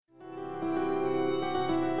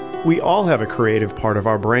We all have a creative part of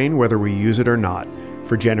our brain, whether we use it or not,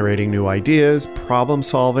 for generating new ideas, problem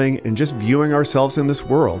solving, and just viewing ourselves in this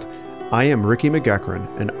world. I am Ricky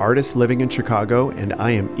McGuckran, an artist living in Chicago, and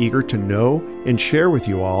I am eager to know and share with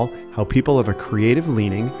you all how people of a creative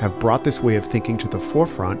leaning have brought this way of thinking to the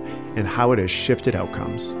forefront and how it has shifted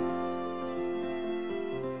outcomes.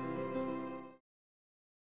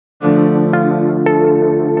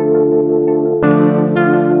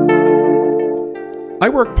 I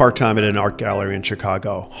work part-time at an art gallery in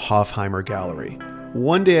Chicago, Hofheimer Gallery.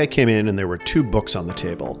 One day I came in and there were two books on the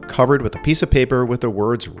table, covered with a piece of paper with the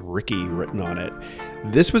words Ricky written on it.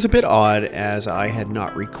 This was a bit odd as I had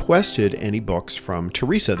not requested any books from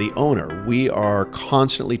Teresa, the owner. We are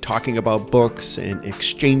constantly talking about books and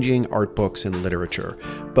exchanging art books and literature,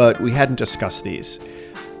 but we hadn't discussed these.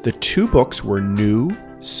 The two books were new,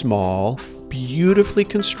 small, beautifully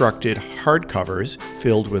constructed hardcovers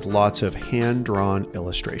filled with lots of hand-drawn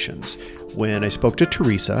illustrations. When I spoke to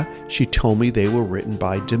Teresa, she told me they were written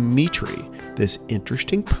by Dimitri, this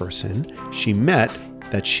interesting person she met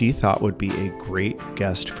that she thought would be a great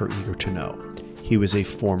guest for Eager to Know. He was a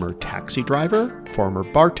former taxi driver, former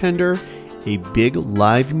bartender, a big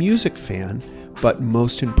live music fan, but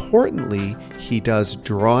most importantly, he does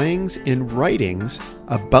drawings and writings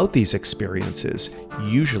about these experiences,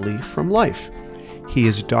 usually from life. He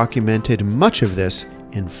has documented much of this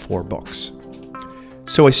in 4 books.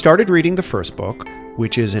 So I started reading the first book,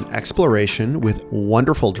 which is an exploration with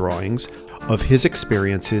wonderful drawings of his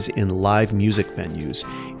experiences in live music venues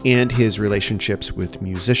and his relationships with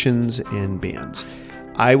musicians and bands.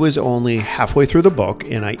 I was only halfway through the book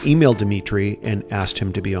and I emailed Dimitri and asked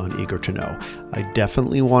him to be on Eager to Know. I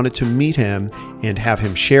definitely wanted to meet him and have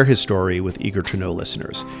him share his story with Eager to Know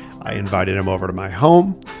listeners. I invited him over to my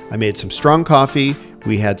home. I made some strong coffee.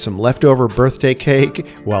 We had some leftover birthday cake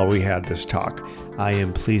while we had this talk. I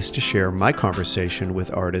am pleased to share my conversation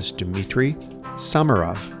with artist Dmitry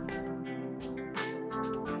Samarov.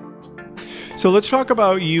 So let's talk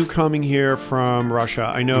about you coming here from Russia.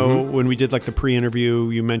 I know when we did like the pre-interview,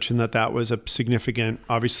 you mentioned that was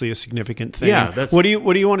obviously a significant thing. Yeah, that's. What do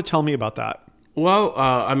you want to tell me about that? Well,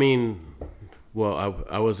 I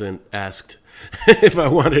wasn't asked if I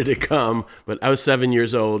wanted to come, but I was 7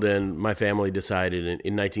 years old, and my family decided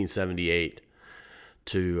in 1978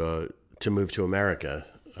 to move to America.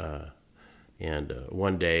 And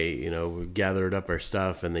one day, we gathered up our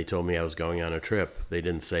stuff, and they told me I was going on a trip. They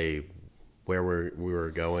didn't say where we were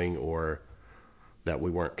going or that we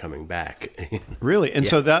weren't coming back. Really? And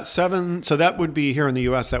Yeah. so that would be here in the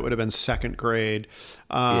U.S., that would have been second grade.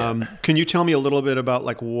 Can you tell me a little bit about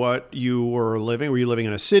like what you were living? Were you living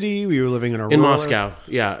in a city? Were you living in a rural area? Moscow?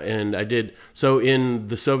 Yeah. And I did. So in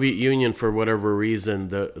the Soviet Union, for whatever reason,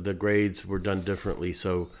 the grades were done differently.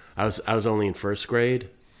 So I was only in first grade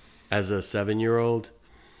as a 7-year-old.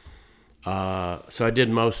 So I did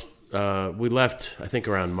most, we left, I think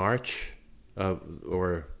around March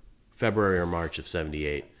or February or March of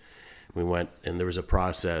 78. We went, and there was a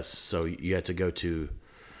process. So you had to go to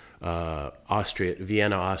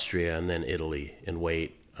Vienna, Austria, and then Italy, and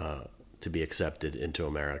wait to be accepted into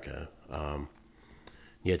America.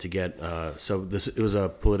 You had to get it was a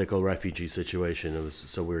political refugee situation.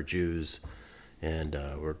 So we were Jews, and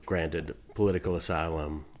were granted political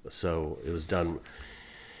asylum. So it was done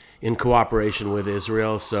in cooperation with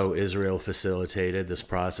Israel. So Israel facilitated this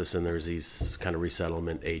process, and there's these kind of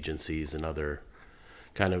resettlement agencies and other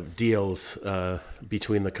kind of deals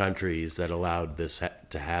between the countries that allowed this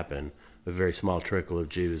to happen. A very small trickle of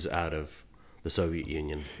Jews out of the Soviet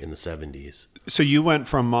Union in the 70s. So you went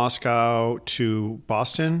from Moscow to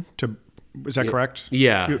Boston is that correct?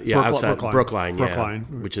 Yeah, outside Brookline,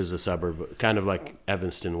 which is a suburb, kind of like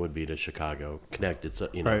Evanston would be to Chicago. Connected,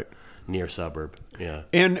 right. Near suburb. Yeah.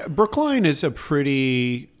 And Brookline is a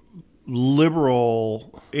pretty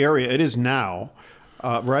liberal area. It is now,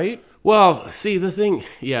 right? Well, see, the thing,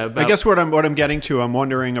 I guess what I'm getting to, I'm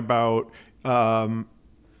wondering about how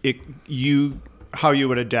you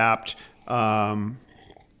would adapt.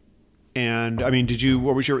 And I mean,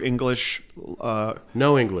 what was your English?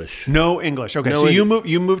 No English. No English. Okay, so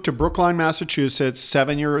you moved to Brookline, Massachusetts,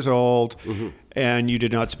 7 years old, and you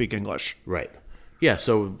did not speak English. Right. Yeah.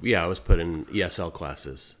 So I was put in ESL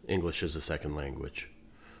classes, English as a second language.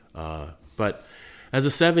 But as a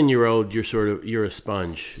 7-year-old, you're a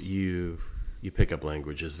sponge. You pick up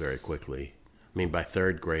languages very quickly. I mean, by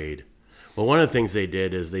third grade. Well, one of the things they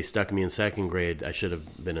did is they stuck me in second grade. I should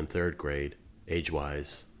have been in third grade,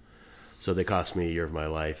 age-wise. So they cost me a year of my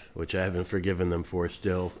life, which I haven't forgiven them for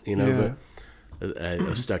still, But I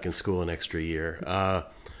was stuck in school an extra year.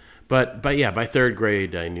 But yeah, by third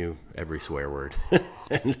grade, I knew every swear word,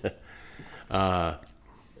 and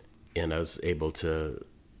and I was able to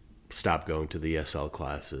stop going to the ESL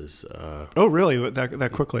classes. Oh, really?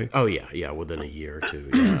 That quickly? Oh yeah, within a year or two.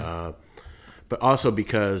 Yeah. But also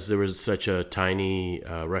because there was such a tiny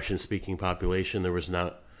Russian-speaking population,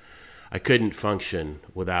 I couldn't function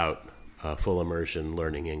without full immersion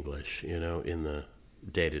learning English. In the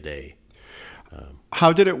day-to-day.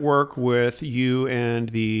 How did it work with you and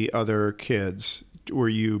the other kids? Were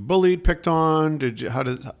you bullied, picked on?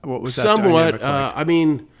 What was that Somewhat. dynamic like? I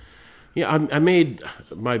mean, yeah, I made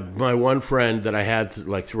my one friend that I had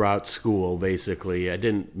like throughout school. Basically, I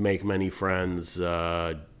didn't make many friends.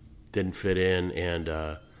 Didn't fit in,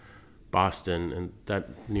 and Boston and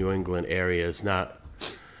that New England area is not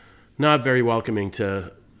very welcoming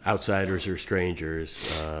to outsiders or strangers.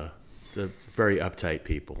 They're very uptight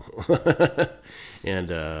people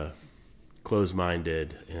and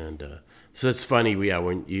close-minded, and so it's funny.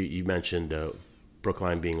 When you mentioned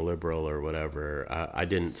Brookline being liberal or whatever, I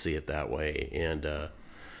didn't see it that way, and a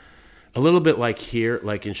little bit like here,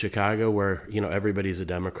 like in Chicago, where everybody's a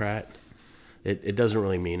Democrat. It doesn't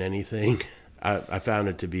really mean anything. I found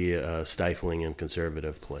it to be a stifling and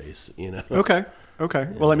conservative place. Okay.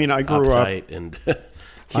 Well, I mean, I grew up. And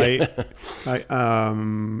Okay.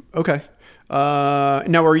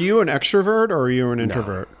 Now, are you an extrovert or are you an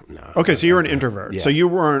introvert? No. Okay, so you're an introvert. Yeah. So you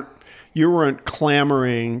weren't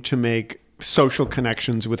clamoring to make social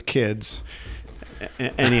connections with kids.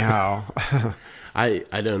 Anyhow. I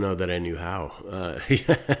don't know that I knew how.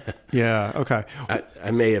 Yeah. Okay.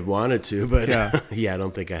 I may have wanted to, but Yeah. I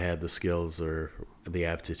don't think I had the skills or the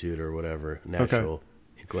aptitude or whatever natural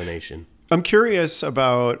inclination. I'm curious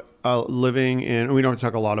about living in. We don't have to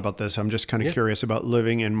talk a lot about this. I'm just kind of curious about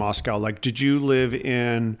living in Moscow. Like, did you live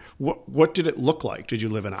in what did it look like? Did you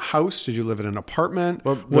live in a house? Did you live in an apartment?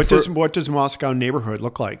 Well, what does Moscow neighborhood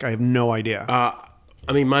look like? I have no idea.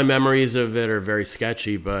 I mean, my memories of it are very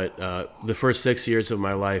sketchy, but the first 6 years of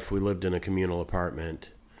my life, we lived in a communal apartment.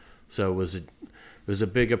 So it was a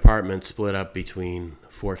big apartment split up between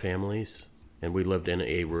 4 families, and we lived in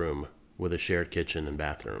a room with a shared kitchen and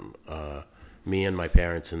bathroom. Me and my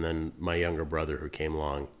parents, and then my younger brother who came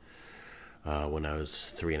along when I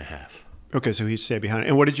was 3.5. Okay, so he stayed behind.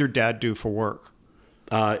 And what did your dad do for work?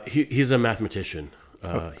 He's a mathematician.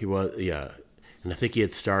 He was, and I think he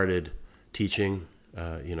had started teaching.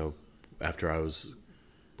 After I was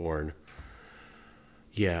born.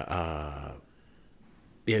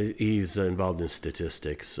 He's involved in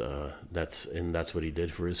statistics. That's what he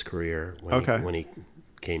did for his career when he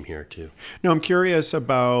came here too. Now, I'm curious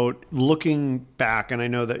about looking back, and I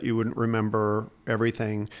know that you wouldn't remember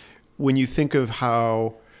everything. When you think of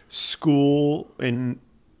how school and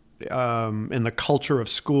the culture of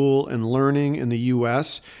school and learning in the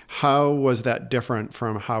U.S., how was that different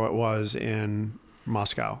from how it was in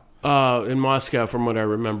Moscow? In Moscow, from what I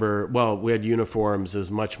remember, we had uniforms. It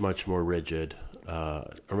was much, much more rigid. I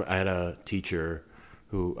had a teacher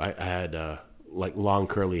who I had like long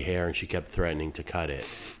curly hair, and she kept threatening to cut it.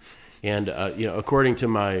 And according to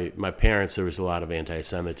my parents, there was a lot of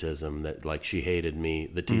anti-Semitism. That like she hated me.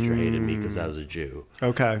 The teacher hated me because I was a Jew.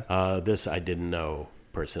 Okay. This I didn't know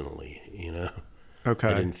personally. Okay.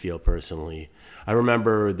 I didn't feel personally. I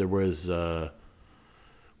remember there was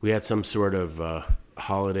we had some sort of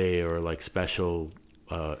holiday or like special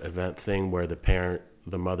event thing where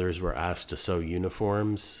the mothers were asked to sew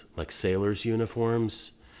uniforms, like sailors'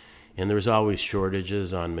 uniforms, and there was always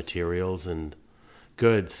shortages on materials and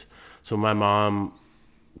goods. So my mom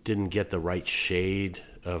didn't get the right shade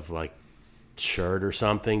of like shirt or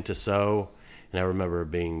something to sew, and I remember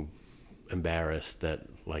being embarrassed that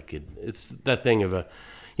like it's that thing of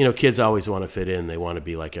kids always want to fit in. They want to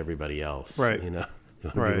be like everybody else, right? They want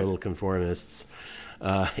to be little conformists,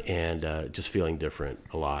 and just feeling different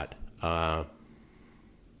a lot. That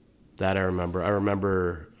I remember. I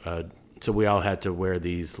remember. So we all had to wear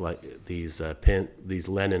these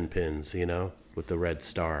Lenin pins, with the red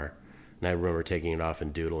star. And I remember taking it off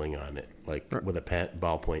and doodling on it, like with a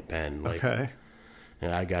ballpoint pen. Like, okay.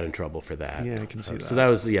 And I got in trouble for that. Yeah, I can see that. So that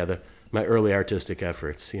was my early artistic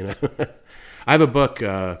efforts. I have a book.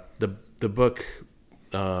 The book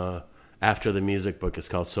after the music book is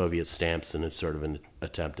called Soviet Stamps, and it's sort of an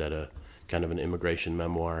attempt at a kind of an immigration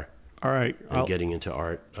memoir. All right. And getting into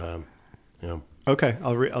art. Okay,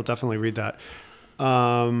 I'll definitely read that.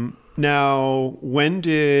 Now, when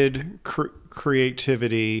did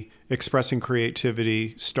expressing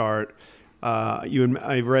creativity start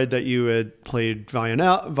I read that you had played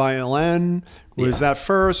violin. Was that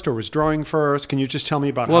first, or was drawing first? Can you just tell me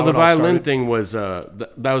about how Well, the it all violin started? thing was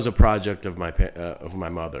that was a project of my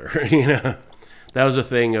mother. That was a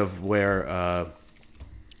thing of where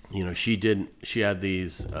she had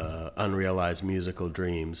these unrealized musical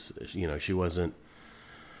dreams. She wasn't.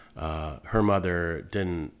 Her mother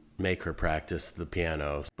didn't make her practice the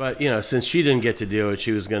piano, but since she didn't get to do it,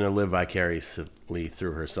 she was going to live vicariously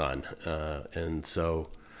through her son. And so,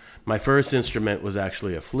 my first instrument was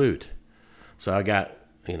actually a flute. So I got,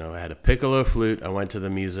 I had a piccolo flute. I went to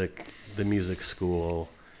the music school,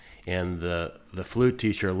 and the flute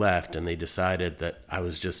teacher left, and they decided that I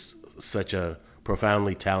was just such a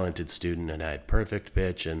profoundly talented student, and I had perfect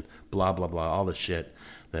pitch and blah, blah, blah, all the shit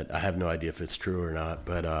that I have no idea if it's true or not.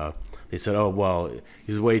 But they said, oh, well,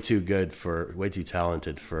 he's way too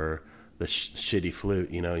talented for the shitty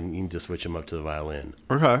flute. You can just switch him up to the violin.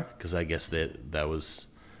 Okay. Because I guess that was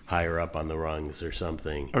higher up on the rungs or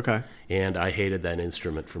something. Okay. And I hated that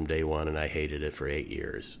instrument from day one, and I hated it for 8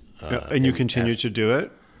 years. And you continued to do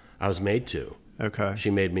it? I was made to. Okay. She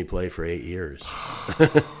made me play for 8 years.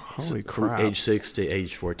 Holy From crap. age 6 to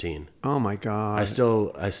age 14. Oh my God. I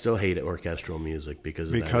still hate orchestral music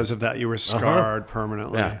because of that, you were scarred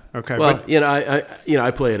permanently. Yeah. Okay. Well, but,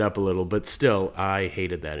 I play it up a little, but still, I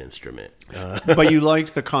hated that instrument. but you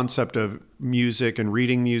liked the concept of music and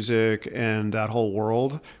reading music and that whole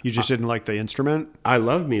world. You just didn't like the instrument. I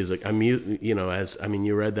love music.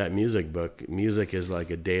 You read that music book. Music is like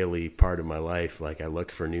a daily part of my life. Like I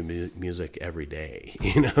look for new music every day.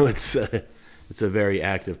 It's a very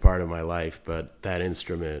active part of my life. But that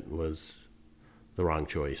instrument was the wrong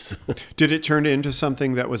choice. Did it turn into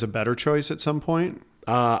something that was a better choice at some point?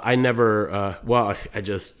 I never. I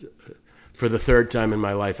just. For the third time in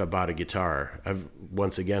my life, I bought a guitar. I've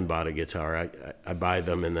once again bought a guitar. I buy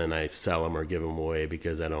them and then I sell them or give them away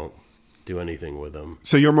because I don't do anything with them.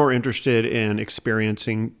 So you're more interested in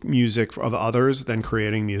experiencing music of others than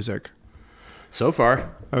creating music? So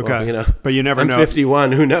far. Okay. Well, but you never know. I'm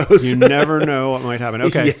 51. Who knows? You never know what might happen.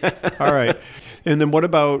 Okay. Yeah. All right. And then what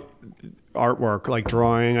about artwork, like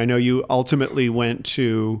drawing? I know you ultimately went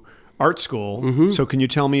to art school. Mm-hmm. So can you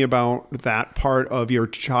tell me about that part of your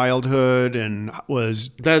childhood and was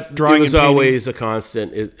that drawing? It was and always a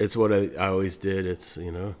constant. It's what I always did. It's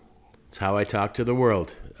how I talk to the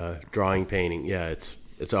world. Drawing, painting. Yeah,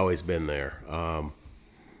 it's always been there.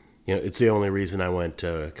 It's the only reason I went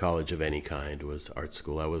to college of any kind was art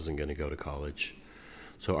school. I wasn't going to go to college,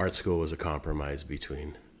 so art school was a compromise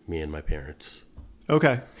between me and my parents.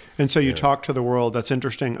 Okay. And so you talk to the world. That's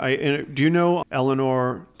interesting. Do you know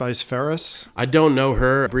Eleanor Spice Ferris? I don't know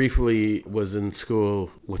her. Briefly was in school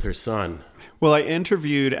with her son. Well, I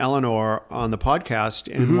interviewed Eleanor on the podcast,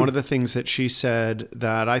 and one of the things that she said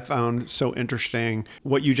that I found so interesting,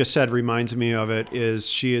 what you just said reminds me of it, is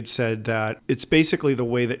she had said that it's basically the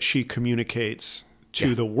way that she communicates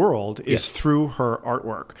to the world is through her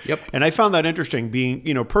artwork. Yep. And I found that interesting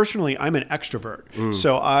being, personally, I'm an extrovert.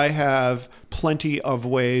 So I have plenty of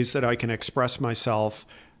ways that I can express myself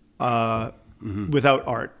without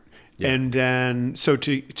art. Yeah. And then, so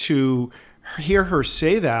to hear her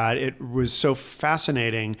say that, it was so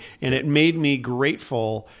fascinating, and it made me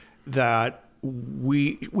grateful that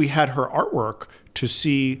we had her artwork to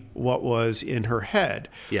see what was in her head.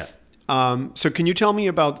 Yeah. So can you tell me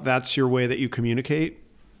about that's your way that you communicate?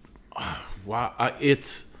 Wow,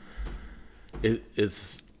 that's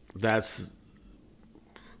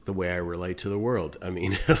the way I relate to the world. I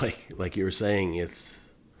mean, like you were saying,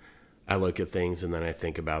 I look at things and then I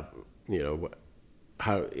think about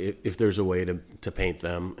how if there's a way to paint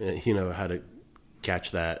them, how to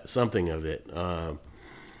catch that something of it.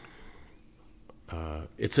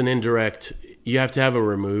 It's an indirect. You have to have a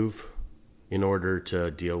remove in order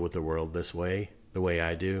to deal with the world this way, the way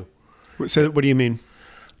I do. So what do you mean?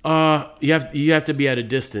 You have to be at a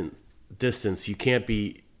distance. You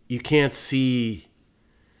can't see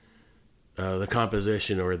the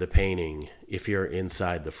composition or the painting if you're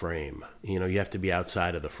inside the frame. You have to be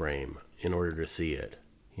outside of the frame in order to see it.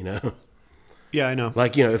 Yeah, I know.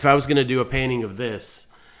 Like if I was going to do a painting of this,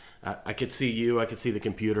 I could see you. I could see the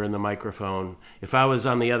computer and the microphone. If I was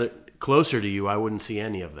on the other closer to you, I wouldn't see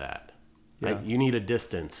any of that. Yeah. You need a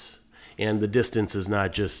distance, and the distance is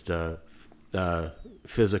not just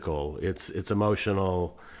physical. It's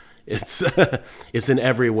emotional. It's in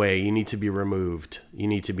every way. You need to be removed. You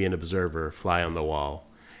need to be an observer, fly on the wall,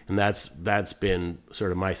 and that's been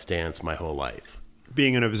sort of my stance my whole life.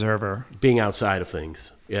 Being an observer, being outside of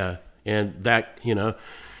things, yeah, and that you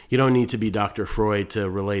you don't need to be Dr. Freud to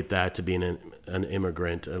relate that to being an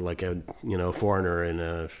immigrant, like a foreigner in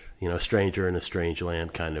a stranger in a strange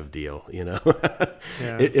land kind of deal. Yeah.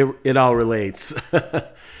 It all relates.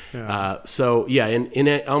 Yeah. So yeah,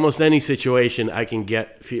 in almost any situation, I can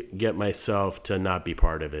get myself to not be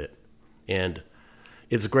part of it, and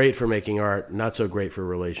it's great for making art. Not so great for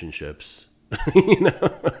relationships.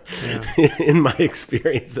 Yeah. In my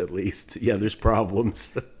experience, at least, yeah, there's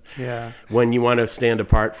problems. Yeah. When you want to stand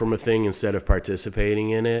apart from a thing instead of participating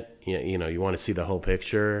in it, you want to see the whole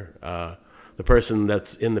picture. The person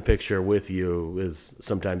that's in the picture with you is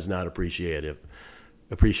sometimes not appreciative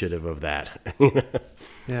of that.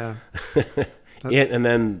 Yeah. And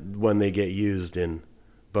then when they get used in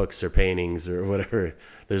books or paintings or whatever,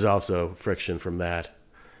 there's also friction from that,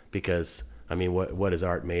 because I mean, what is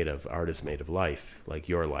art made of? Art is made of life, like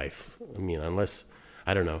your life. I mean, unless,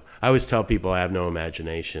 I don't know. I always tell people I have no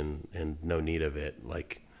imagination and no need of it,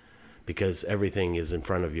 like, because everything is in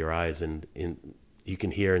front of your eyes, and you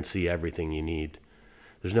can hear and see everything you need.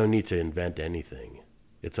 There's no need to invent anything.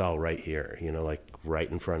 It's all right here, like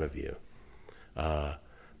right in front of you.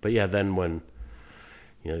 But yeah, then when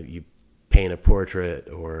you paint a portrait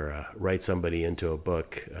or write somebody into a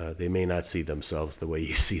book, they may not see themselves the way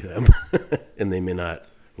you see them, and they may not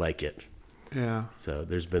like it. Yeah. So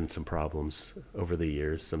there's been some problems over the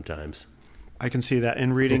years sometimes. I can see that.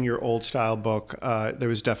 In reading your old style book, there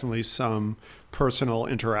was definitely some personal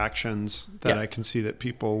interactions that Yeah. I can see that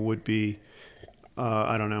people would be,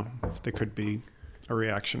 I don't know, if there could be a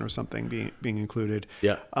reaction or something being included.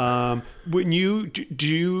 Yeah. When do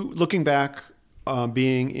you, looking back,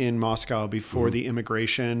 being in Moscow before the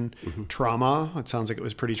immigration trauma, it sounds like it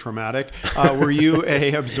was pretty traumatic. Were you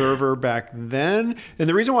a observer back then? And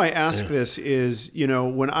the reason why I ask this is,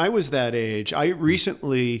 when I was that age, I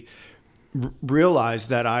recently realized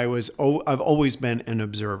that I've always been an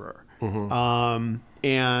observer.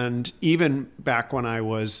 And even back when I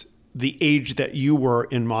was the age that you were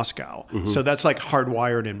in Moscow. So that's like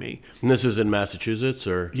hardwired in me. And this is in Massachusetts,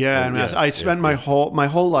 or? Yeah, I spent my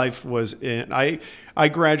whole life was in. I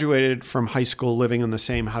graduated from high school living in the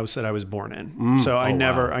same house that I was born in. So I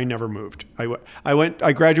never moved.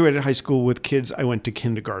 I graduated high school with kids I went to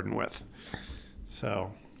kindergarten with.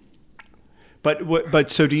 So,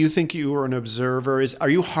 but so do you think you were an observer? Are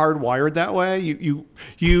you hardwired that way? You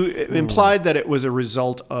implied that it was a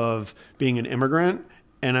result of being an immigrant,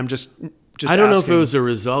 and I'm just I don't know if asking. it was a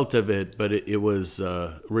result of it, but it was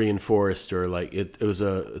reinforced, or like it's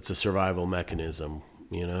a survival mechanism,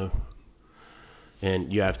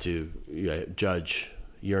 and you have to judge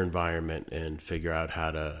your environment and figure out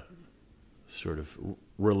how to sort of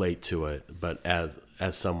relate to it, but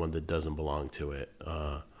as someone that doesn't belong to it.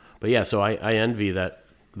 But yeah, so I envy that,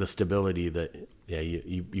 the stability that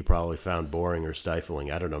you probably found boring or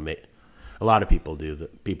stifling. I don't know, a lot of people do.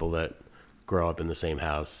 People that grow up in the same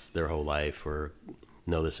house their whole life or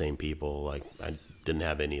know the same people. Like, I didn't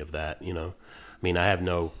have any of that, I mean, I have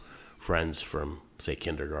no friends from, say,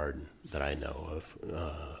 kindergarten that I know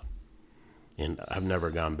of. And I've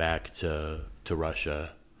never gone back to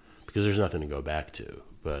Russia because there's nothing to go back to.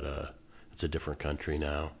 But it's a different country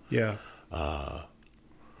now. Yeah.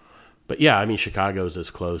 But yeah, I mean, Chicago's as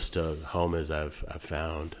close to home as I've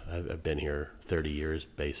found. I've been here 30 years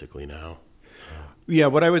basically now. Yeah,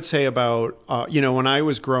 what I would say about, when I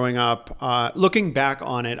was growing up, looking back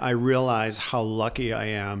on it, I realize how lucky I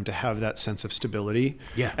am to have that sense of stability.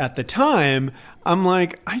 Yeah. At the time, I'm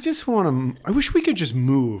like, I wish we could just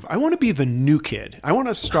move. I want to be the new kid. I want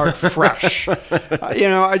to start fresh.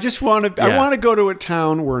 I just want to, I want to go to a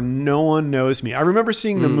town where no one knows me. I remember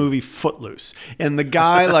seeing the movie Footloose, and the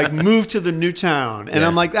guy moved to the new town, and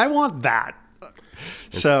I'm like, I want that.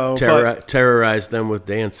 So Terrorize them with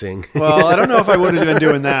dancing. Well, I don't know if I would have been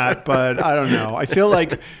doing that, but I don't know. I feel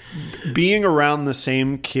like being around the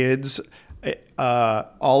same kids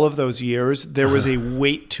all of those years, there was a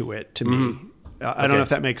weight to it to me. I don't know if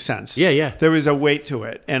that makes sense. Yeah. There was a weight to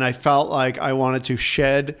it, and I felt like I wanted to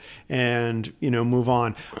shed and move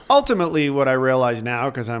on. Ultimately, what I realize now,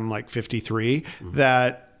 because I'm like 53,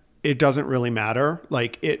 that it doesn't really matter.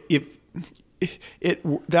 Like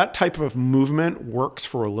that type of movement works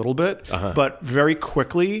for a little bit, but very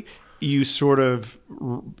quickly you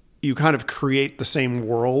kind of create the same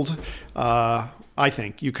world. I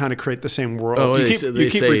think you kind of create the same world. Oh, you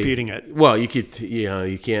keep repeating it. Well, you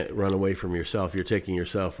can't run away from yourself. You're taking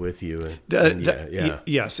yourself with you.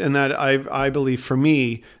 Yes, and that I believe for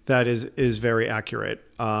me that is very accurate.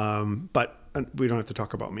 But we don't have to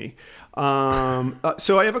talk about me.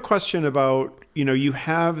 So I have a question about, you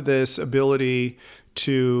have this ability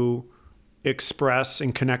to express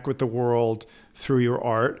and connect with the world through your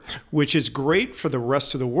art, which is great for the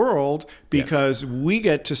rest of the world because we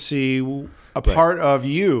get to see a part of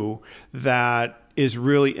you that is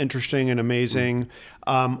really interesting and amazing.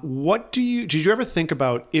 Did you ever think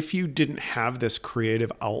about if you didn't have this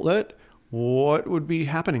creative outlet, what would be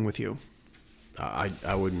happening with you?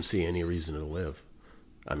 I wouldn't see any reason to live.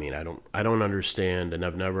 I mean, I don't understand, and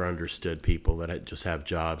I've never understood people that just have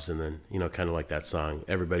jobs and then, kind of like that song,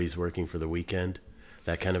 everybody's working for the weekend,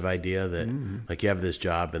 that kind of idea that like you have this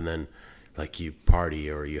job and then like you party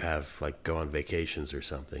or you have like go on vacations or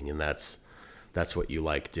something, and that's what you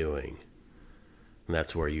like doing. And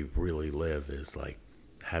that's where you really live, is like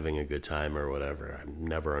having a good time or whatever. I've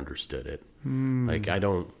never understood it. Like I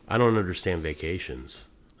don't understand vacations.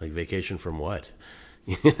 Like vacation from what?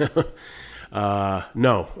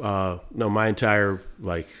 No, my entire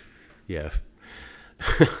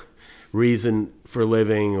reason for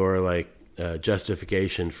living or like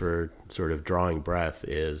justification for sort of drawing breath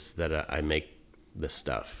is that I make this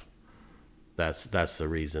stuff. That's the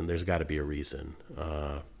reason. There's got to be a reason.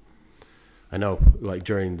 I know, like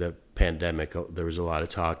during the pandemic, there was a lot of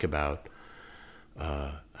talk about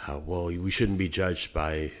how, well, we shouldn't be judged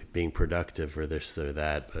by being productive or this or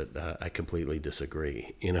that, but I completely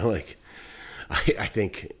disagree. I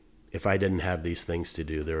think if I didn't have these things to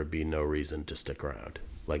do, there would be no reason to stick around,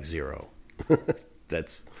 like zero.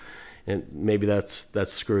 And maybe that's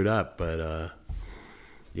screwed up, but I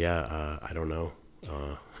don't know.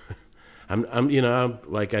 I'm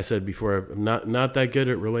like I said before, I'm not that good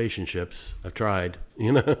at relationships. I've tried,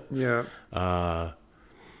 Yeah.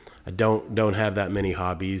 I don't have that many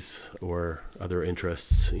hobbies or other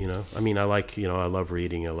interests, I mean, I like, I love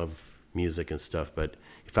reading, I love music and stuff, but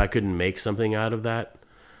if I couldn't make something out of that,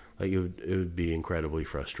 like it would be incredibly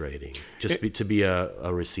frustrating. To be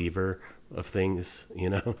a receiver of things,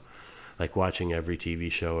 like watching every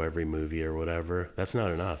TV show, every movie or whatever, that's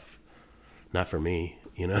not enough. Not for me,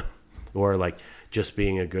 or like just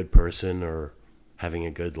being a good person or having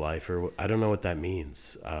a good life, or I don't know what that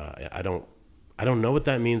means. I don't know what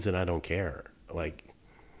that means, and I don't care. Like,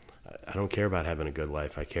 I don't care about having a good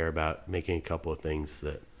life. I care about making a couple of things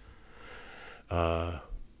that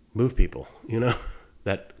move people,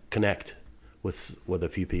 that connect with a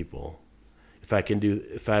few people.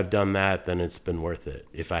 If I've done that, then it's been worth it.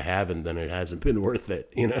 If I haven't, then it hasn't been worth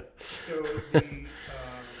it, So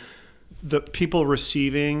the people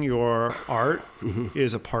receiving your art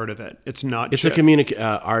is a part of it. It's not. It's art to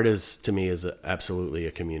me is absolutely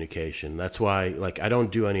a communication. That's why, like, I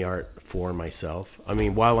don't do any art for myself. I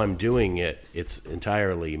mean, while I'm doing it, it's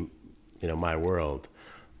entirely, my world.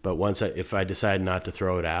 But if I decide not to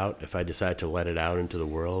throw it out, if I decide to let it out into the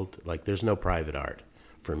world, like, there's no private art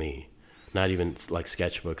for me. Not even like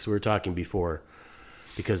sketchbooks. We were talking before,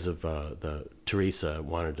 because of Teresa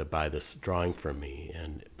wanted to buy this drawing from me,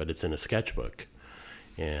 but it's in a sketchbook,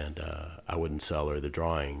 and I wouldn't sell her the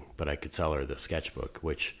drawing, but I could sell her the sketchbook,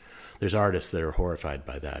 which there's artists that are horrified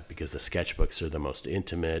by that because the sketchbooks are the most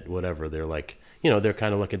intimate, whatever. They're like, they're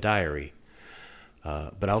kind of like a diary.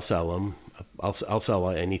 But I'll sell them. I'll sell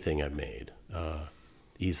anything I've made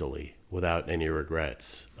easily without any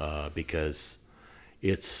regrets, because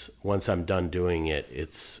once I'm done doing it,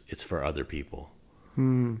 it's for other people.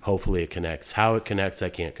 Hopefully it connects. How it connects, I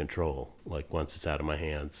can't control. Like once it's out of my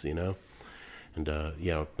hands, and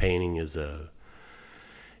painting is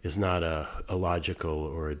not a logical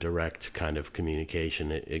or a direct kind of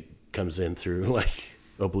communication. It comes in through like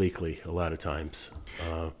obliquely a lot of times.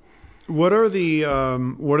 What are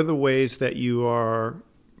the ways that you are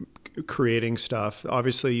creating stuff?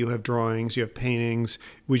 Obviously, you have drawings, you have paintings.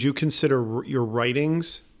 Would you consider your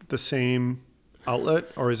writings the same outlet,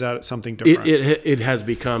 or is that something different? It has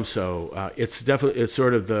become so. It's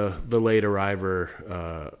sort of the late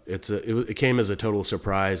arriver. It came as a total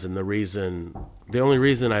surprise, and the only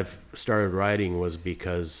reason I've started writing was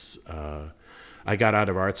because I got out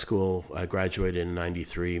of art school. I graduated in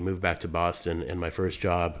 '93, moved back to Boston, and my first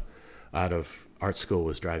job out of art school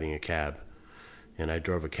was driving a cab. And I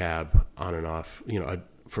drove a cab on and off,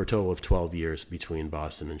 for a total of 12 years between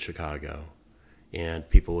Boston and Chicago. And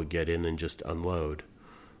people would get in and just unload,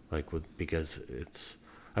 because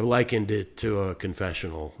I likened it to a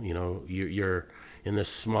confessional. You're in this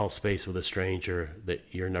small space with a stranger that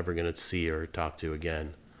you're never going to see or talk to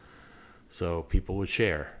again. So people would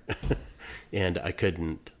share, and I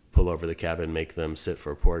couldn't pull over the cab and make them sit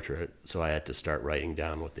for a portrait. So I had to start writing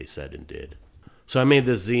down what they said and did. So I made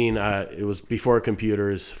this zine. It was before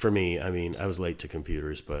computers for me. I mean, I was late to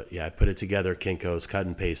computers, but yeah, I put it together, Kinko's, cut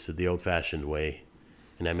and pasted the old-fashioned way,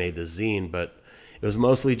 and I made this zine. But it was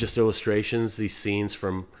mostly just illustrations, these scenes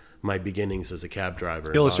from my beginnings as a cab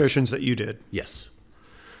driver. Illustrations that you did. Yes.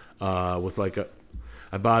 With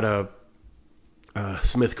I bought a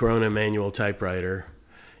Smith Corona manual typewriter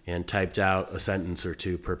and typed out a sentence or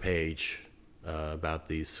two per page about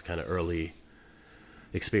these kind of early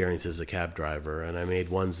experiences as a cab driver. And I made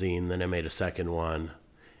one zine, then I made a second one,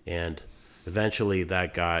 and eventually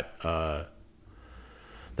that got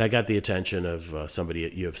the attention of somebody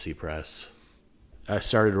at UFC Press. I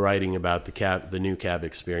started writing about the new cab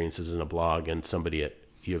experiences in a blog, and somebody at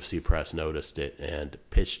UFC Press noticed it and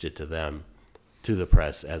pitched it to the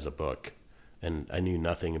press as a book. And I knew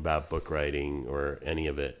nothing about book writing or any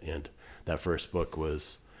of it. And that first book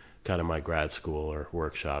was kind of my grad school or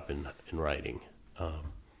workshop in writing.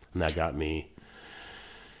 And that got me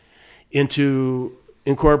into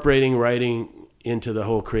incorporating writing into the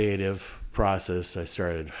whole creative process. I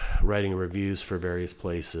started writing reviews for various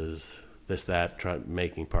places,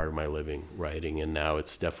 making part of my living writing, and now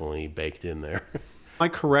it's definitely baked in there. Am I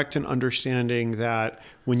correct in understanding that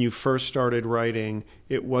when you first started writing,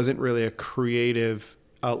 it wasn't really a creative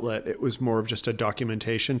outlet, it was more of just a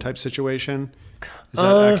documentation type situation? Is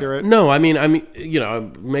that accurate? No, I mean,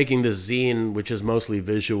 I'm making this zine, which is mostly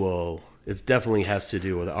visual. It definitely has to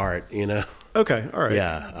do with art, Okay, all right.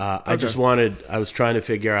 Yeah, I was trying to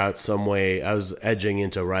figure out some way. I was edging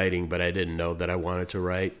into writing, but I didn't know that I wanted to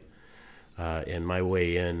write. And my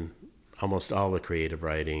way in, almost all the creative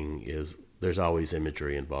writing is, there's always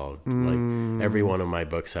imagery involved. Like every one of my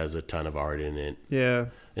books has a ton of art in it. Yeah.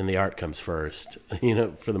 And the art comes first,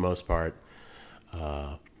 for the most part.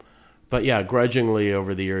 But yeah, grudgingly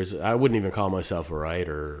over the years, I wouldn't even call myself a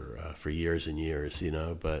writer for years and years,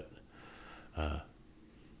 but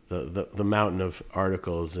the mountain of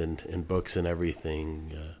articles and books and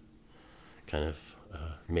everything kind of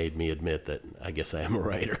made me admit that I guess I am a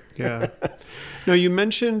writer. Yeah. No, you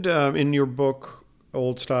mentioned in your book,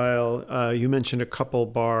 Old Style, you mentioned a couple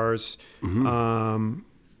bars, and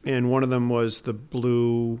one of them was the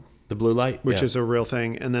Blue Light, which is a real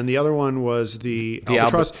thing, and then the other one was the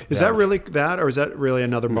Albatross. Is that really that, or is that really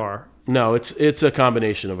another bar? No, it's a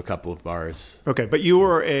combination of a couple of bars. Okay, but you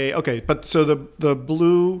were so the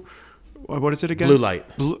Blue, what is it again? Blue Light.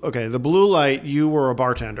 The Blue Light, you were a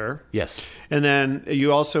bartender. Yes. And then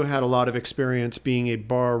you also had a lot of experience being a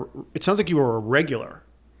bar. It sounds like you were a regular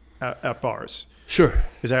at bars. Sure.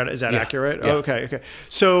 Is that accurate? Yeah. Okay.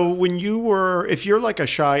 So if you're like a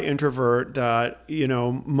shy introvert that,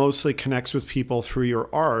 mostly connects with people through your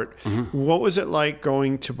art, what was it like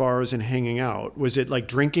going to bars and hanging out? Was it like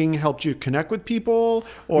drinking helped you connect with people,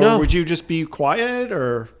 or would you just be quiet,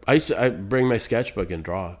 or? I bring my sketchbook and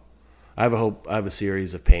draw. I have a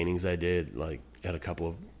series of paintings I did like at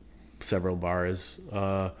several bars.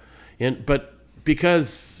 But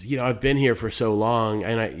because I've been here for so long,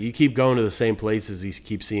 and you keep going to the same places, you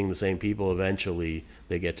keep seeing the same people. Eventually,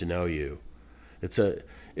 they get to know you. It's a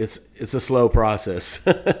slow process,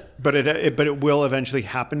 but it will eventually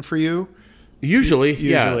happen for you. Usually,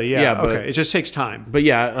 yeah. But it just takes time. But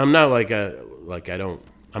yeah, I'm not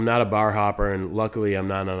I'm not a bar hopper, and luckily I'm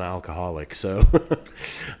not an alcoholic. So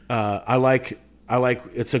I like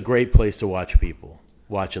it's a great place to watch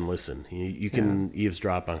and listen. You can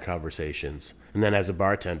eavesdrop on conversations. And then as a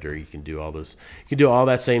bartender, you can do all this. You can do all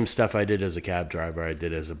that same stuff I did as a cab driver, I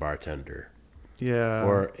did as a bartender. Yeah.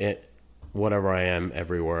 Or whatever I am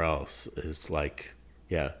everywhere else. It's like,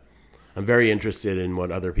 I'm very interested in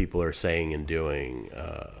what other people are saying and doing,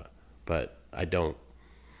 but I don't.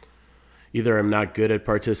 Either I'm not good at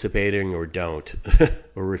participating or don't,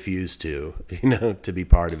 or refuse to be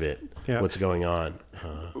part of it. Yeah. What's going on?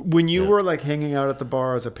 When you were like hanging out at the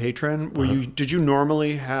bar as a patron, did you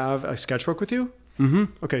normally have a sketchbook with you? Mm-hmm.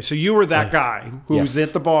 Okay, so you were that guy who was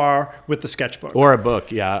at the bar with the sketchbook. Or a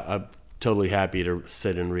book, yeah. I'm totally happy to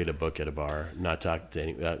sit and read a book at a bar, not talk to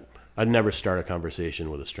any. I'd never start a conversation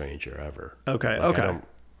with a stranger ever. Okay.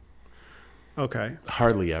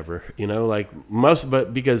 Hardly ever,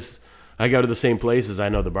 but because I go to the same places, I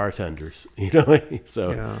know the bartenders,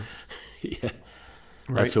 so yeah.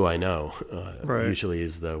 That's who I know. Usually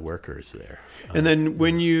is the workers there. And then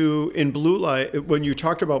when in Blue Light, when you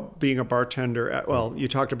talked about being a bartender, you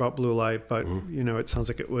talked about Blue Light, but it sounds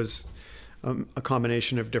like it was a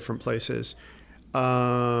combination of different places.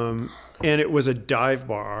 And it was a dive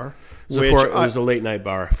bar. It was a late night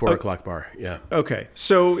bar, 4 o'clock bar. Yeah. Okay.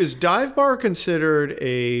 So is dive bar considered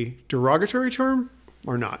a derogatory term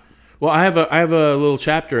or not? Well, I have a little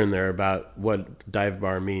chapter in there about what dive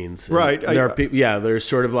bar means. Right. There are people, there's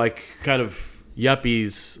sort of like kind of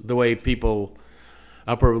yuppies, the way people,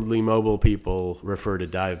 upwardly mobile people refer to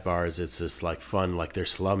dive bars, it's this like fun, like they're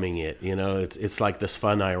slumming it, you know, it's like this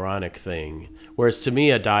fun, ironic thing. Whereas to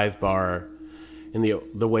me, a dive bar, in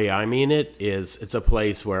the way I mean it, is it's a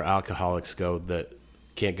place where alcoholics go that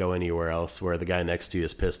can't go anywhere else, where the guy next to you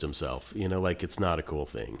has pissed himself, you know, like it's not a cool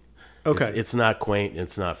thing. Okay. It's not quaint,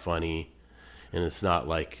 it's not funny, and it's not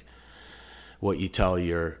like what you tell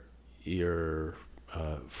your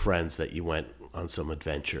friends that you went on some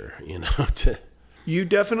adventure, you know, to... You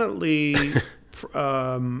definitely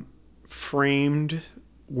framed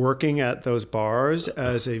working at those bars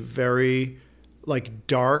as a very like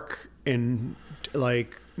dark and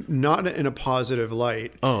like not in a positive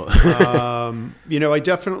light. Oh, You know, I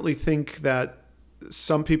definitely think that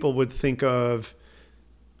some people would think of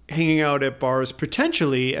hanging out at bars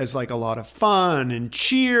potentially as like a lot of fun and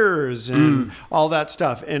cheers and all that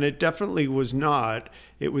stuff. And it definitely was not.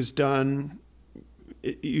 It was done.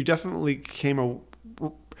 You definitely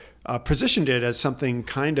positioned it as something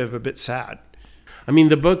kind of a bit sad. I mean,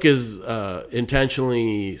 the book is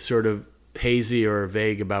intentionally sort of hazy or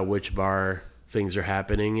vague about which bar things are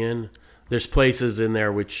happening in. There's places in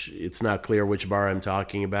there which it's not clear which bar I'm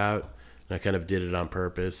talking about. And I kind of did it on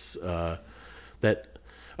purpose. That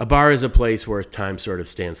a bar is a place where time sort of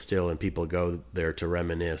stands still and people go there to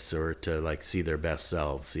reminisce or to like see their best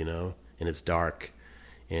selves, you know, and it's dark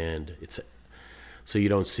and it's... So you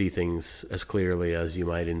don't see things as clearly as you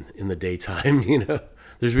might in the daytime, you know.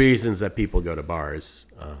 There's reasons that people go to bars.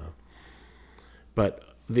 But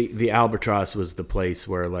the Albatross was the place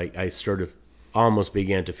where like I sort of almost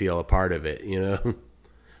began to feel a part of it, you know.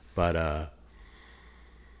 But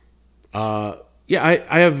yeah,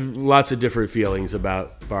 I have lots of different feelings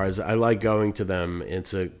about bars. I like going to them.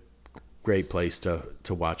 It's a great place to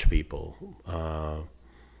watch people.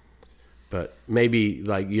 But maybe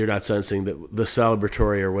like you're not sensing the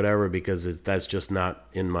celebratory or whatever because that's just not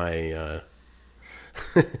in my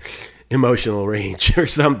emotional range or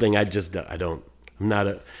something. I'm not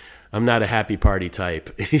a happy party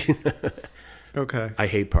type. Okay. I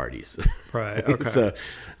hate parties. Right. Okay. So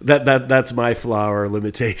that's my flaw or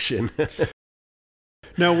limitation.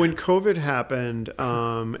 Now, when COVID happened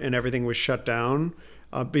and everything was shut down,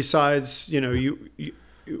 besides, you know, you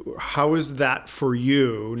how was that for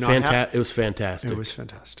you? It was fantastic. It was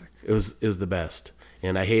fantastic. It was the best.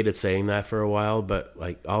 And I hated saying that for a while, but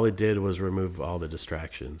like all it did was remove all the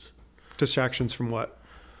distractions. Distractions from what?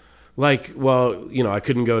 Like, well, you know, I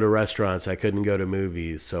couldn't go to restaurants, I couldn't go to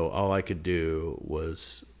movies, so all I could do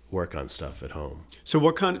was work on stuff at home. So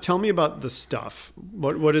what kind of, tell me about the stuff.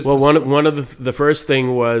 What is well, this? one of the first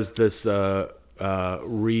thing was this redid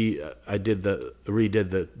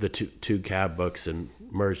the two cab books and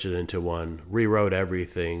merged it into one, rewrote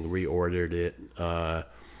everything, reordered it.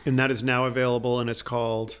 And that is now available, and it's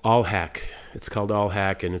called? All Hack. It's called All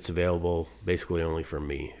Hack, and it's available basically only from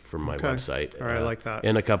me, from my Okay. website. All right, I like that.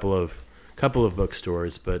 And a couple of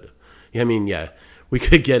bookstores. But, I mean, yeah, we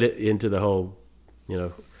could get it into the whole, you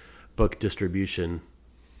know, book distribution,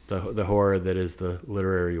 the horror that is the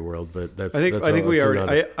literary world. But I think we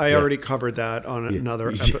already. I already covered that on another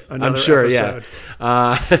episode. I'm sure, yeah.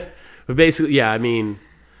 But basically, yeah, I mean,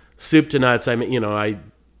 soup to nuts. I mean, you know,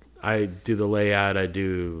 I do the layout, I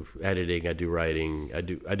do editing, I do writing, I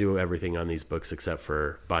do everything on these books except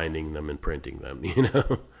for binding them and printing them. You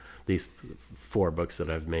know, these 4 books that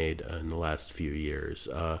I've made in the last few years.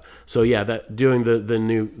 So yeah, that doing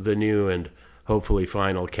the new and hopefully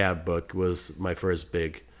final cab book was my first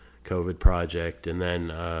big COVID project, and then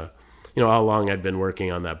you know, all along I'd been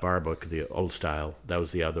working on that bar book, the old style. That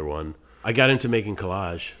was the other one. I got into making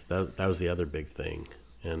collage. That was the other big thing.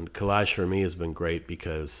 And collage for me has been great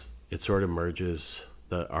because it sort of merges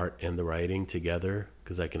the art and the writing together,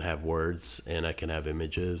 because I can have words and I can have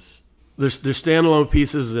images. There's standalone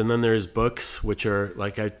pieces, and then there's books, which are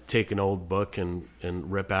like I take an old book and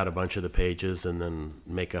rip out a bunch of the pages and then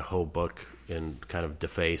make a whole book and kind of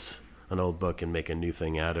deface an old book and make a new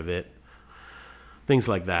thing out of it. Things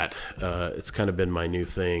like that. It's kind of been my new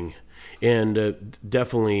thing. And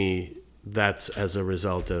definitely that's as a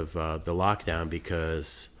result of the lockdown,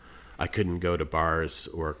 because I couldn't go to bars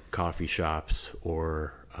or coffee shops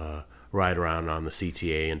or ride around on the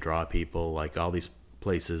CTA and draw people, like all these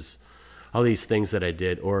places, all these things that I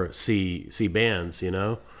did, or see bands, you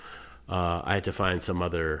know. I had to find some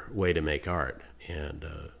other way to make art. And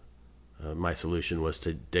my solution was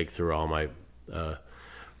to dig through all my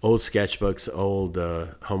old sketchbooks, old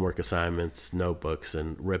homework assignments, notebooks,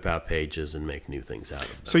 and rip out pages and make new things out of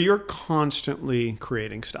them. So you're constantly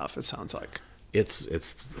creating stuff, it sounds like. It's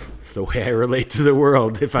the way I relate to the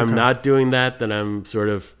world. If I'm not doing that, then I'm sort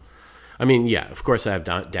of, I mean, yeah, of course I have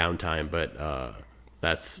downtime, but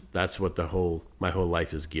That's what my whole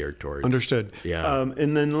life is geared towards. Understood. Yeah.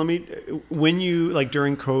 And then when you, like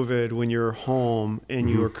during COVID, when you're home and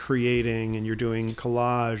you are creating and you're doing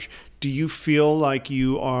collage, do you feel like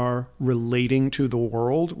you are relating to the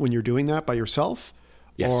world when you're doing that by yourself?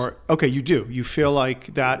 Yes. Or, okay, you do. You feel like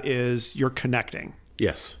you're connecting.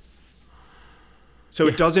 Yes. So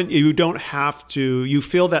you don't have to, you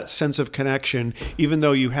feel that sense of connection, even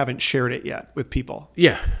though you haven't shared it yet with people.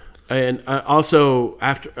 Yeah. And also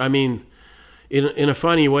in a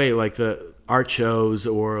funny way, like the art shows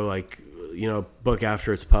or like, book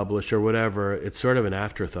after it's published or whatever, it's sort of an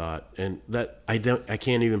afterthought, and that I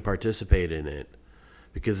can't even participate in it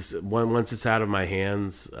because once it's out of my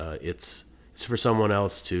hands, it's for someone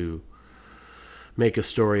else to make a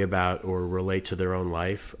story about or relate to their own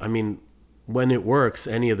life. I mean, when it works,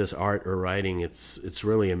 any of this art or writing, it's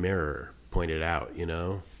really a mirror pointed out,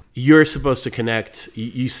 You're supposed to connect.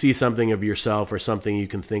 You see something of yourself or something you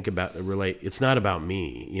can think about, relate. It's not about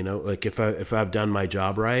me, Like if I've done my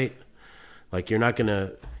job right, like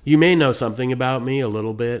you may know something about me a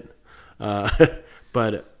little bit,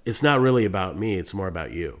 but it's not really about me. It's more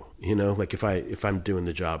about you, Like if I'm doing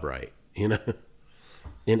the job right, in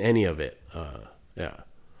any of it, yeah.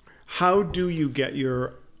 How do you get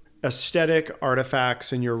your aesthetic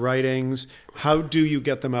artifacts and your writings? How do you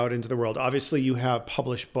get them out into the world? Obviously, you have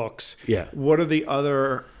published books. Yeah. What are the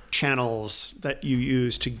other channels that you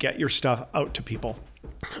use to get your stuff out to people?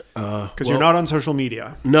 Because you're not on social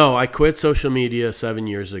media. No, I quit social media 7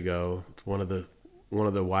 years ago. It's one of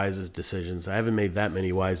the wisest decisions. I haven't made that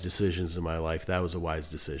many wise decisions in my life. That was a wise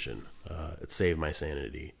decision. It saved my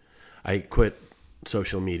sanity. I quit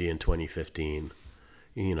social media in 2015.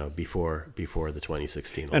 Before the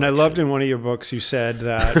 2016 election. And I loved in one of your books, you said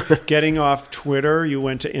that getting off Twitter, you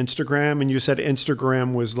went to Instagram, and you said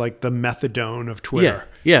Instagram was like the methadone of Twitter.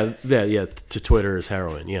 Yeah. To Twitter is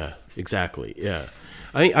heroin. Yeah, exactly. Yeah.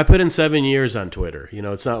 I put in 7 years on Twitter.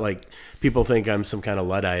 It's not like people think I'm some kind of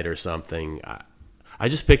Luddite or something. I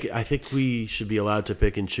just pick. I think we should be allowed to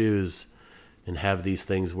pick and choose and have these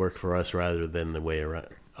things work for us rather than the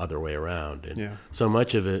other way around. And so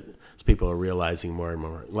much of it, people are realizing more and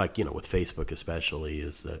more, like, with Facebook especially,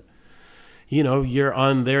 is that, you're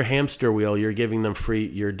on their hamster wheel. You're giving them free,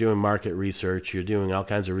 you're doing market research. You're doing all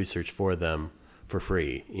kinds of research for them for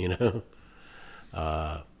free,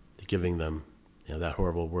 giving them, that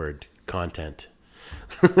horrible word, content.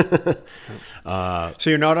 So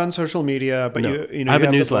you're not on social media, but no. you I have you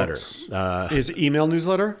a newsletter. Is email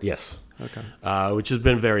newsletter? Yes. Okay. Which has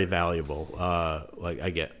been very valuable. Like I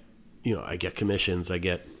get commissions, I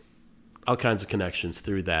get all kinds of connections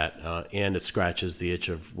through that, and it scratches the itch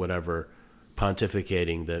of whatever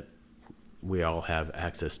pontificating that we all have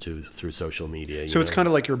access to through social media. So it's kind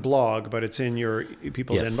of like your blog, but it's in your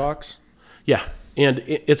people's inbox. Yeah, and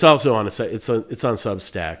it's also on it's on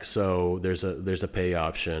Substack. So there's a pay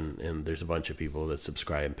option, and there's a bunch of people that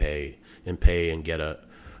subscribe and pay and get a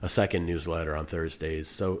second newsletter on Thursdays.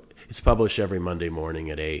 So it's published every Monday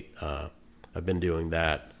morning at 8. I've been doing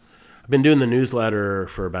that. I've been doing the newsletter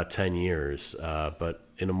for about 10 years, but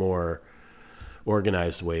in a more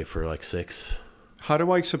organized way for like 6. How do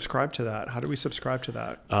I subscribe to that? How do we subscribe to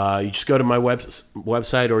that? You just go to my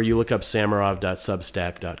website, or you look up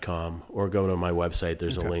samarov.substack.com, or go to my website.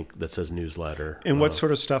 There's a link that says newsletter. And what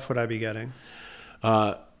sort of stuff would I be getting?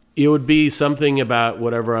 It would be something about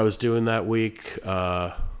whatever I was doing that week.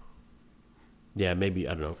 Maybe,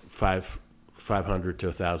 I don't know, 500 to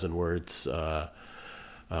 1,000 words.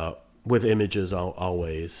 With images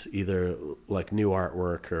always, either like new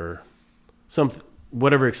artwork or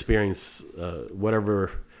whatever experience, whatever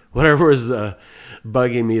is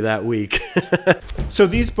bugging me that week. So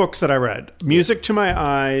these books that I read, Music to My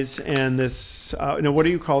Eyes, and this, what do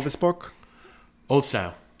you call this book? Old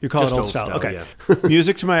Style. You call Just it Old Style. Okay. Yeah.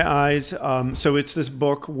 Music to My Eyes. So it's this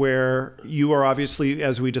book where you are obviously,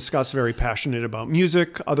 as we discussed, very passionate about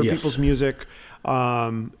music, other people's music,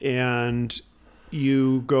 and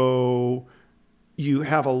you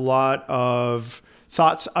have a lot of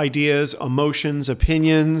thoughts, ideas, emotions,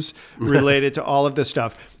 opinions related to all of this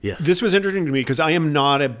stuff. Yes. This was interesting to me because I am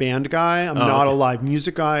not a band guy. I'm not a live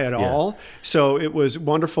music guy at all. So it was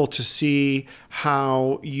wonderful to see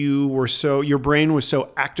how your brain was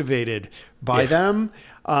so activated by them.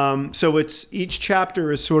 So it's each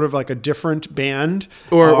chapter is sort of like a different band.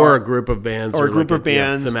 Or a group of bands. Or a group of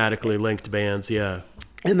bands. Thematically linked bands, yeah.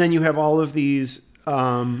 And then you have all of these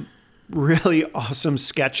really awesome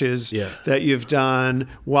sketches that you've done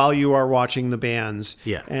while you are watching the bands.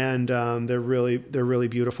 Yeah. And they're really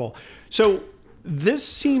beautiful. So this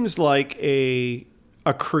seems like a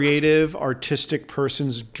a creative, artistic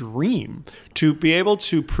person's dream to be able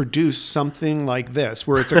to produce something like this,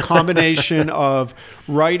 where it's a combination of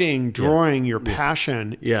writing, drawing, your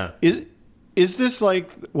passion. Yeah. Is this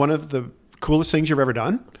like one of the coolest things you've ever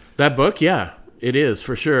done? That book, yeah, it is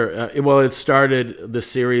for sure. Well, it started the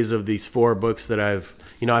series of these 4 books that I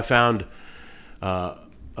found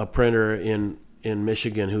a printer in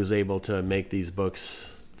Michigan who's able to make these books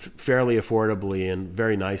fairly affordably and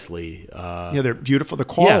very nicely. Yeah, they're beautiful. The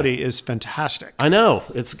quality is fantastic. I know.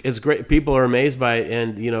 It's great. People are amazed by it,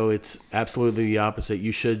 and it's absolutely the opposite.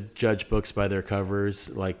 You should judge books by their covers.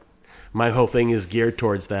 Like, my whole thing is geared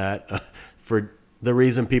towards that. For the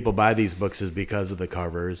reason people buy these books is because of the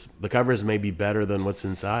covers. The covers may be better than what's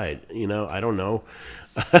inside. I don't know,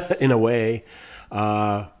 in a way.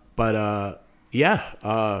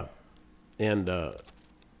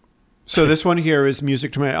 So this one here is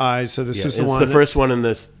Music to My Eyes. So this is the one. It's the first one in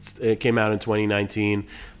this. It came out in 2019.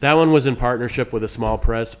 That one was in partnership with a small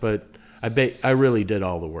press, but I really did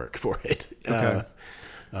all the work for it. Okay.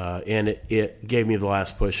 And it gave me the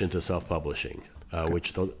last push into self-publishing,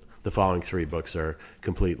 which the following 3 books are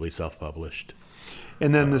completely self-published.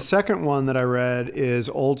 And then the second one that I read is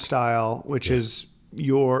Old Style, which is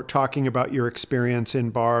you're talking about your experience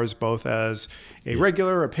in bars, both as a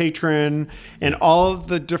regular, a patron, and all of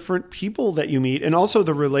the different people that you meet, and also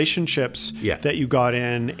the relationships that you got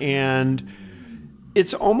in. And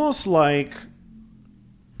it's almost like,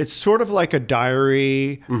 it's sort of like a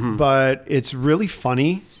diary, but it's really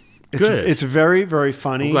funny. Good. It's very, very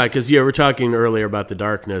funny. I'm glad, because you were talking earlier about the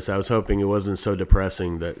darkness. I was hoping it wasn't so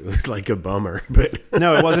depressing that it was like a bummer. But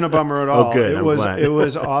no, it wasn't a bummer at all. Oh, good. I'm glad. It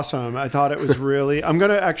was awesome. I thought it was really. I'm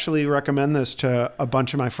going to actually recommend this to a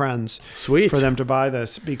bunch of my friends. Sweet. For them to buy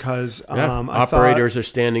this, because operators are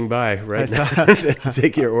standing by right now to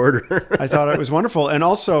take your order. I thought it was wonderful, and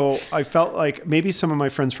also I felt like maybe some of my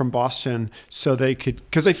friends from Boston, so they could,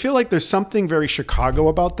 because I feel like there's something very Chicago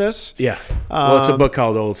about this. Yeah. Well, it's a book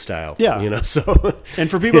called Old Style. Yeah. So. And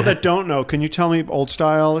for people that don't know, can you tell me Old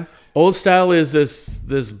Style? Old Style is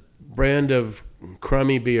this brand of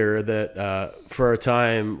crummy beer that for a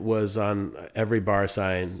time was on every bar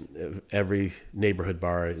sign, every neighborhood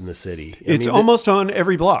bar in the city. It's almost on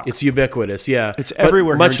every block. It's ubiquitous, yeah. It's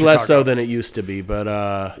everywhere. Much less so than it used to be, but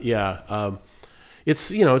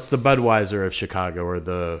it's it's the Budweiser of Chicago, or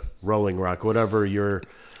the Rolling Rock, whatever your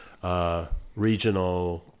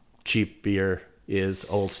regional cheap beer is.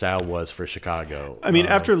 Old Style was for Chicago. I mean,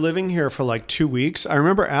 after living here for like 2 weeks, I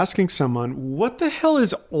remember asking someone, what the hell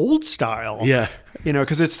is Old Style? Yeah.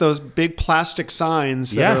 Because it's those big plastic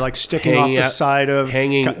signs that are like sticking hanging off the side of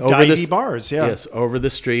divey bars. Yeah. Yes, over the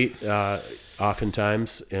street,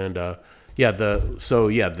 oftentimes. And the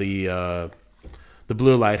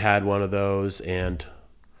Blue Light had one of those, and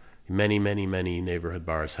many, many, many neighborhood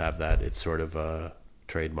bars have that. It's sort of a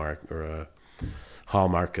trademark or a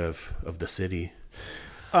hallmark of the city.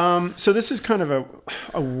 So this is kind of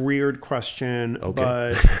a weird question,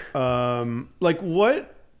 but like,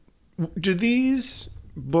 what do these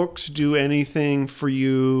books do anything for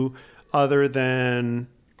you other than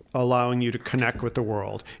allowing you to connect with the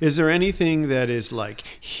world? Is there anything that is like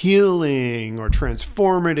healing or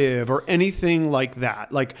transformative or anything like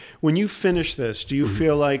that? Like, when you finish this, do you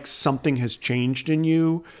feel like something has changed in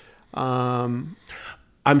you? I'm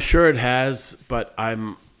sure it has, but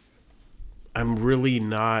I'm really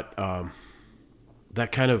not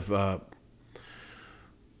that kind of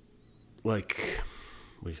like,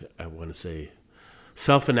 I want to say,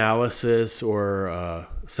 self-analysis or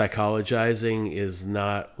psychologizing is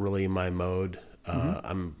not really my mode.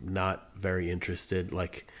 I'm not very interested.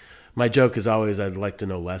 Like, my joke is always, I'd like to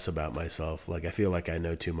know less about myself. Like, I feel like I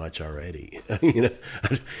know too much already.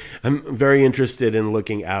 I'm very interested in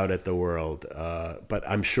looking out at the world. But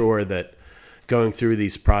I'm sure that going through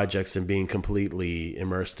these projects and being completely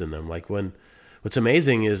immersed in them, like, what's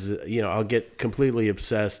amazing is, I'll get completely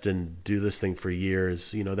obsessed and do this thing for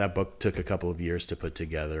years. That book took a couple of years to put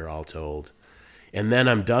together, all told. And then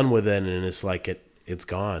I'm done with it, and it's like it's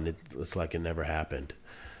gone. It's like it never happened.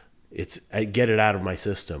 I get it out of my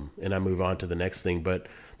system and I move on to the next thing. But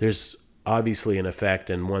there's obviously an effect,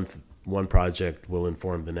 and one project will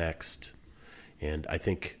inform the next. And I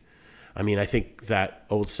think that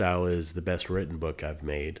Old Style is the best written book I've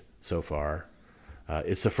made so far.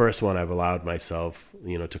 It's the first one I've allowed myself,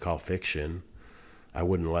 to call fiction. I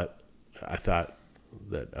thought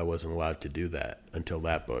that I wasn't allowed to do that until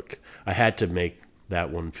that book. I had to make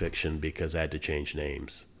that one fiction because I had to change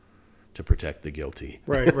names to protect the guilty.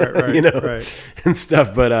 Right. Right. And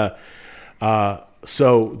stuff. But,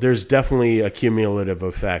 so there's definitely a cumulative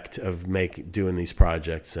effect of doing these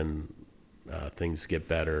projects. And things get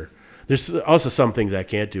better. There's also some things I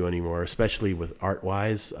can't do anymore, especially with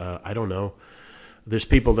art-wise. I don't know. There's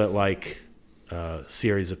people that like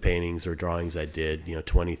series of paintings or drawings I did,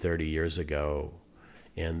 20, 30 years ago,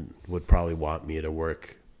 and would probably want me to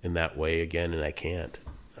work in that way again, and I can't.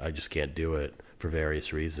 I just can't do it for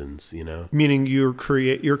various reasons, Meaning your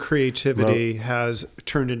creativity has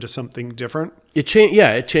turned into something different? It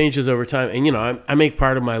changes over time. And, I make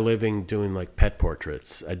part of my living doing like pet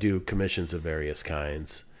portraits. I do commissions of various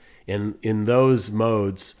kinds. And in those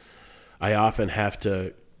modes, I often have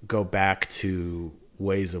to go back to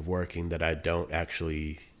ways of working that I don't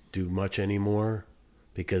actually do much anymore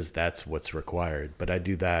because that's what's required. But I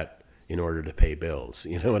do that in order to pay bills.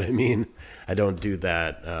 You know what I mean? I don't do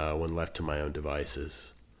that when left to my own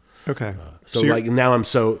devices. Okay. So like now I'm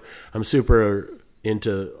super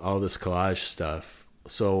into all this collage stuff.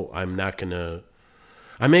 So I'm not going to,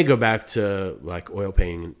 I may go back to like oil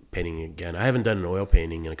painting again. I haven't done an oil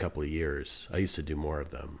painting in a couple of years. I used to do more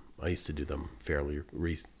of them. I used to do them fairly,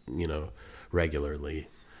 regularly.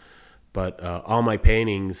 But all my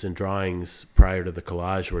paintings and drawings prior to the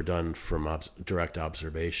collage were done from direct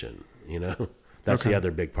observation. That's the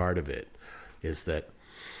other big part of it, is that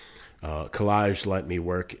collage let me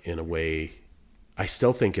work in a way. I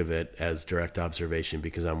still think of it as direct observation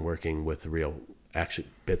because I'm working with real actual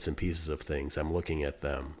bits and pieces of things. I'm looking at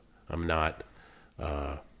them. I'm not.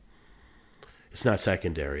 It's not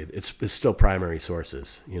secondary. It's still primary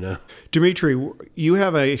sources. Dimitri, you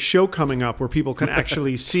have a show coming up where people can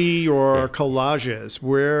actually see your collages.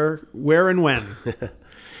 Where and when? You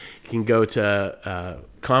can go to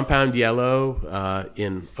Compound Yellow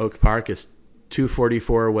in Oak Park. It's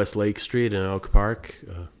 244 West Lake Street in Oak Park,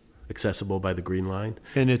 accessible by the Green Line.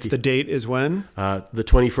 And the date is when? The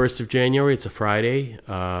 21st of January. It's a Friday.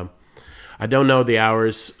 I don't know the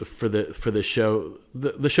hours for the show.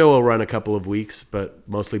 The show will run a couple of weeks, but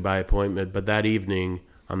mostly by appointment. But that evening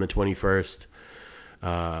on the 21st,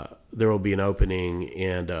 there will be an opening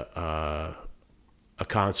and a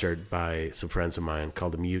concert by some friends of mine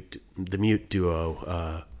called the Mute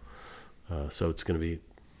Duo. So it's going to be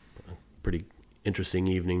a pretty interesting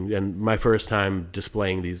evening, and my first time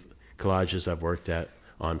displaying these collages I've worked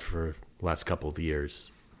on for the last couple of years.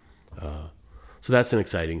 So that's an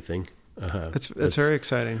exciting thing. That's very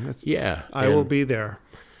exciting. I will be there.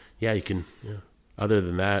 Yeah, you can. Yeah. Other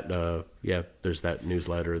than that, there's that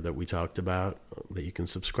newsletter that we talked about that you can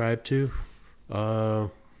subscribe to.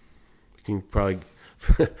 You can probably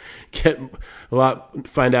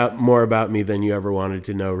find out more about me than you ever wanted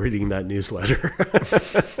to know reading that newsletter.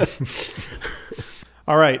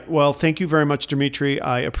 All right. Well, thank you very much, Dimitri.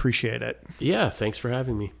 I appreciate it. Yeah, thanks for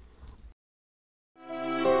having me.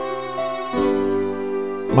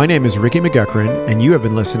 My name is Ricky McGuckran, and you have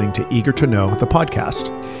been listening to Eager to Know, the podcast.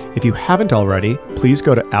 If you haven't already, please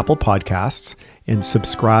go to Apple Podcasts and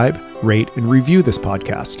subscribe, rate, and review this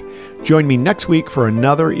podcast. Join me next week for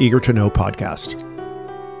another Eager to Know podcast.